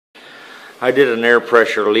I did an air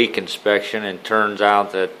pressure leak inspection, and turns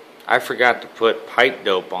out that I forgot to put pipe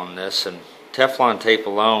dope on this, and Teflon tape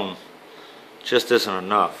alone just isn't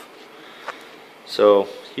enough. So,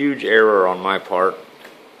 huge error on my part.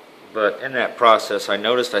 But in that process, I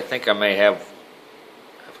noticed I think I may have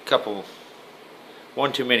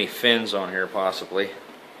one too many fins on here possibly.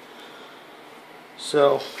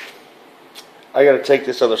 So, I got to take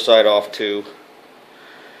this other side off too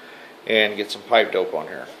and get some pipe dope on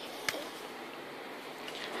here.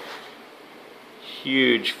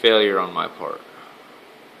 Huge failure on my part,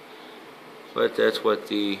 but that's what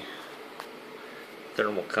the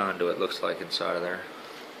thermal conduit looks like inside of there.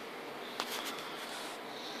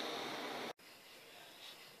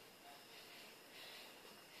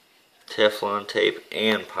 Teflon tape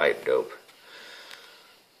and pipe dope.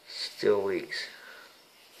 Still leaks.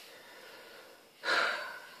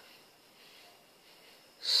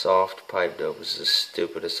 Soft pipe dope is the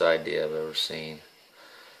stupidest idea I've ever seen.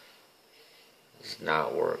 Does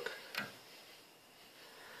not work.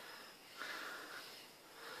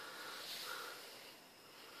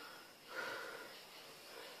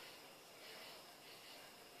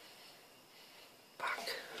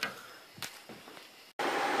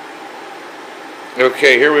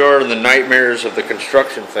 Okay, here we are in the nightmares of the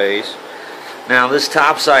construction phase. Now this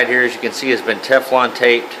top side here, as you can see, has been Teflon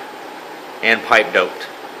taped and pipe doped.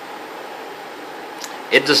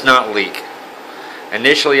 It does not leak.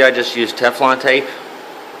 Initially I just used Teflon tape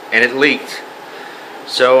and it leaked.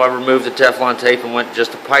 So I removed the Teflon tape and went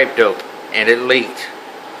just to pipe dope and it leaked.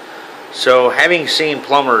 So having seen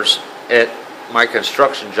plumbers at my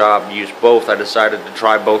construction job use both, I decided to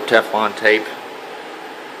try both Teflon tape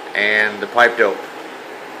and the pipe dope.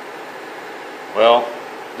 Well,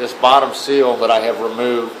 this bottom seal that I have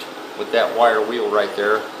removed with that wire wheel right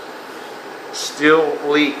there still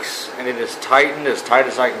leaks, and it is tightened as tight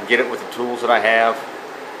as I can get it with the tools that I have.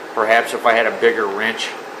 Perhaps if I had a bigger wrench,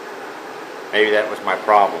 maybe that was my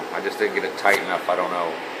problem. I just didn't get it tight enough. I don't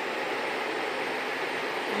know.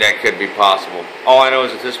 That could be possible. All I know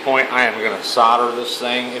is at this point I am going to solder this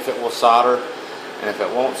thing if it will solder, and if it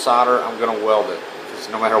won't solder, I'm going to weld it. Because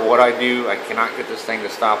no matter what I do, I cannot get this thing to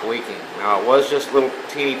stop leaking. Now it was just little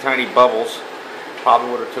teeny tiny bubbles.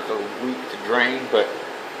 Probably would have took a week to drain, but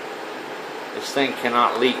this thing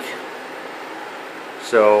cannot leak.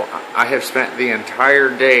 So I have spent the entire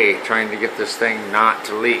day trying to get this thing not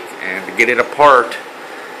to leak, and to get it apart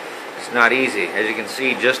is not easy. As you can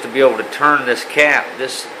see, just to be able to turn this cap,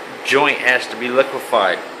 this joint has to be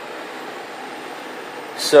liquefied.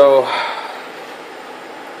 So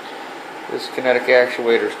this kinetic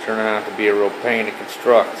actuator is turning out to be a real pain to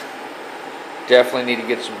construct. Definitely need to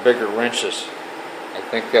get some bigger wrenches. I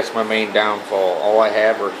think that's my main downfall. All I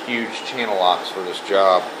have are huge channel locks for this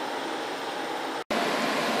job.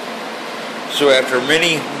 So after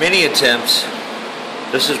many attempts,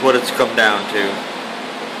 this is what it's come down to.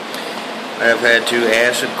 I have had to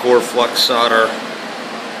acid core flux solder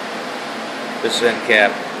this end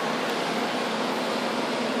cap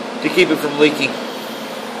to keep it from leaking.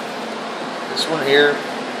 This one here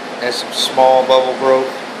has some small bubble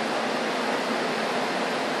growth.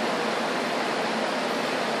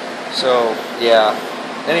 So, yeah,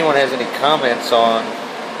 anyone has any comments on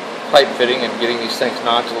pipe fitting and getting these things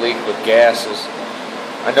not to leak with gases?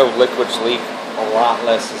 I know liquids leak a lot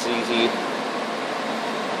less as easy.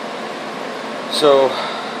 So,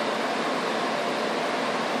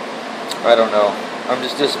 I don't know. I'm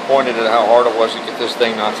just disappointed at how hard it was to get this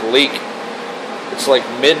thing not to leak. It's like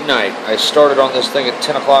midnight. I started on this thing at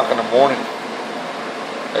 10 o'clock in the morning.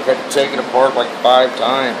 I've had to take it apart like 5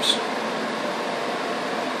 times.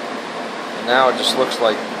 And now it just looks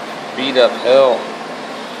like beat up hell.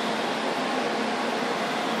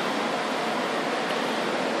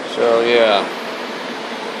 So yeah.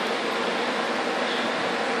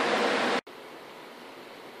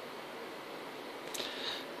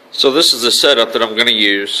 So this is the setup that I'm going to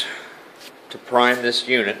use to prime this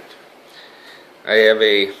unit. I have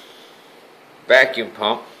a vacuum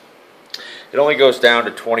pump. It only goes down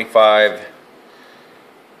to 25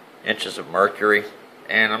 inches of mercury,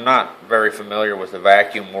 and I'm not very familiar with the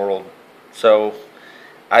vacuum world, so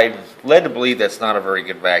I'm led to believe that's not a very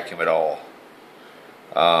good vacuum at all.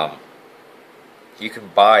 You can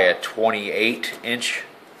buy a 28-inch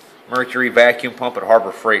mercury vacuum pump at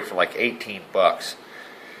Harbor Freight for like 18 bucks.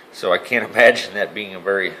 So I can't imagine that being a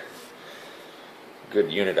very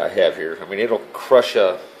good unit I have here. I mean, it'll crush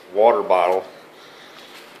a water bottle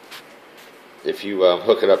if you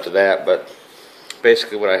hook it up to that, but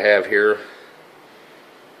basically what I have here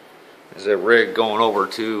is a rig going over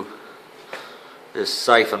to this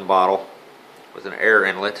siphon bottle with an air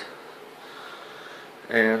inlet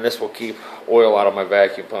And this will keep oil out of my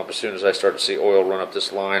vacuum pump. As soon as I start to see oil run up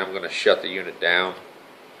this line, I'm going to shut the unit down.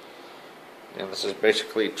 And this is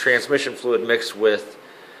basically transmission fluid mixed with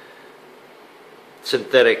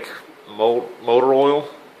synthetic motor oil.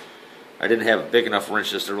 I didn't have a big enough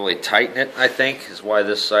wrench just to really tighten it, I think, is why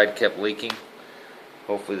this side kept leaking.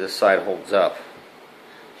 Hopefully this side holds up.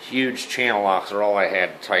 Huge channel locks are all I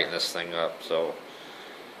had to tighten this thing up, so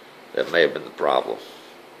that may have been the problem.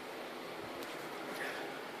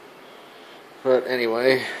 But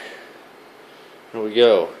anyway, here we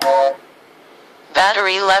go.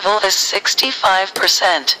 Battery level is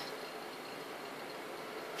 65%.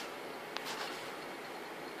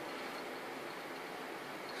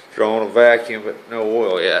 Drawing a vacuum, but no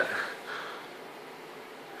oil yet.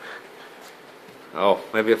 Oh,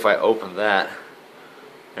 maybe if I open that.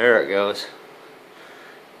 There it goes.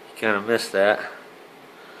 You kind of missed that.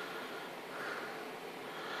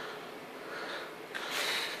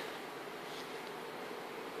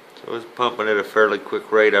 So it's pumping at a fairly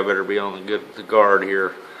quick rate. I better be on the guard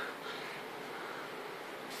here.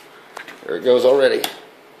 There it goes already.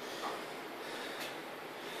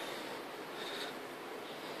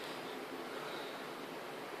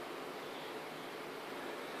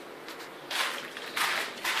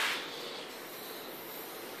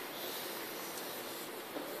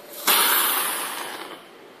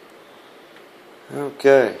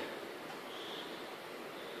 Okay.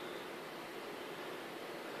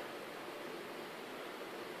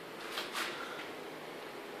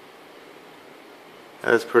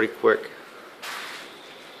 That's pretty quick.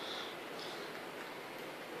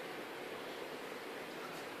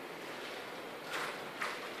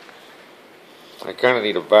 I kind of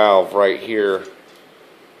need a valve right here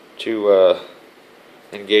to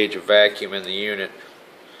engage a vacuum in the unit.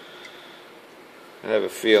 I have a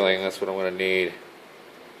feeling that's what I'm going to need.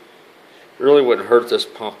 It really wouldn't hurt this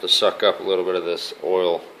pump to suck up a little bit of this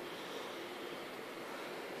oil.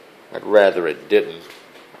 I'd rather it didn't,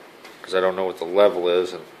 because I don't know what the level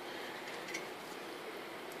is, and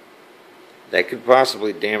that could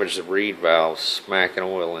possibly damage the reed valve, smacking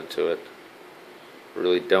oil into it.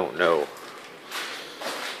 Really don't know.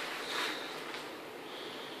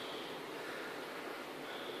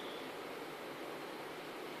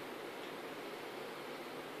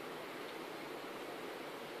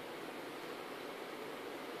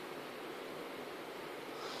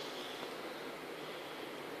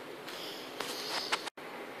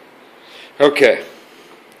 Okay,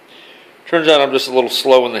 turns out I'm just a little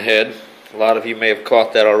slow in the head. A lot of you may have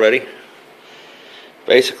caught that already.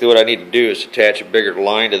 Basically what I need to do is attach a bigger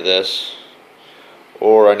line to this,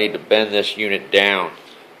 or I need to bend this unit down.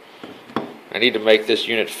 I need to make this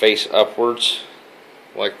unit face upwards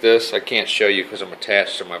like this. I can't show you because I'm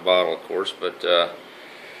attached to my bottle, of course, but I'm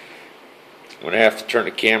going to have to turn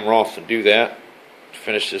the camera off and do that to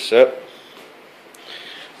finish this up.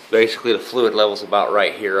 Basically the fluid level's about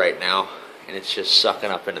right here right now, and it's just sucking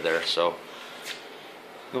up into there, so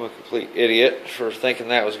I'm a complete idiot for thinking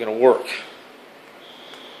that was going to work.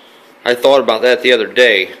 I thought about that the other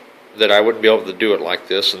day, that I wouldn't be able to do it like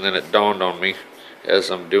this, and then it dawned on me as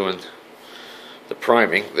I'm doing the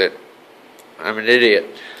priming that I'm an idiot.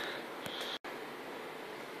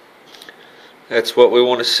 That's what we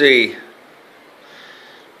want to see.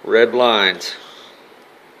 Red lines.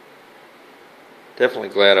 Definitely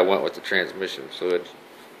glad I went with the transmission fluid.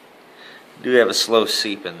 I do have a slow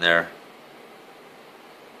seep in there.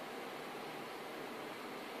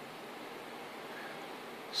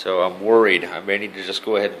 So I'm worried. I may need to just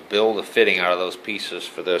go ahead and build a fitting out of those pieces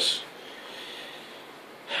for this.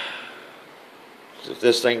 If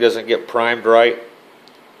this thing doesn't get primed right,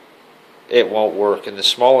 it won't work. And the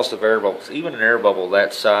smallest of air bubbles, even an air bubble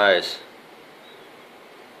that size,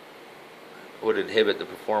 would inhibit the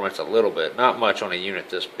performance a little bit. Not much on a unit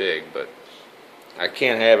this big, but I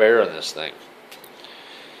can't have air in this thing.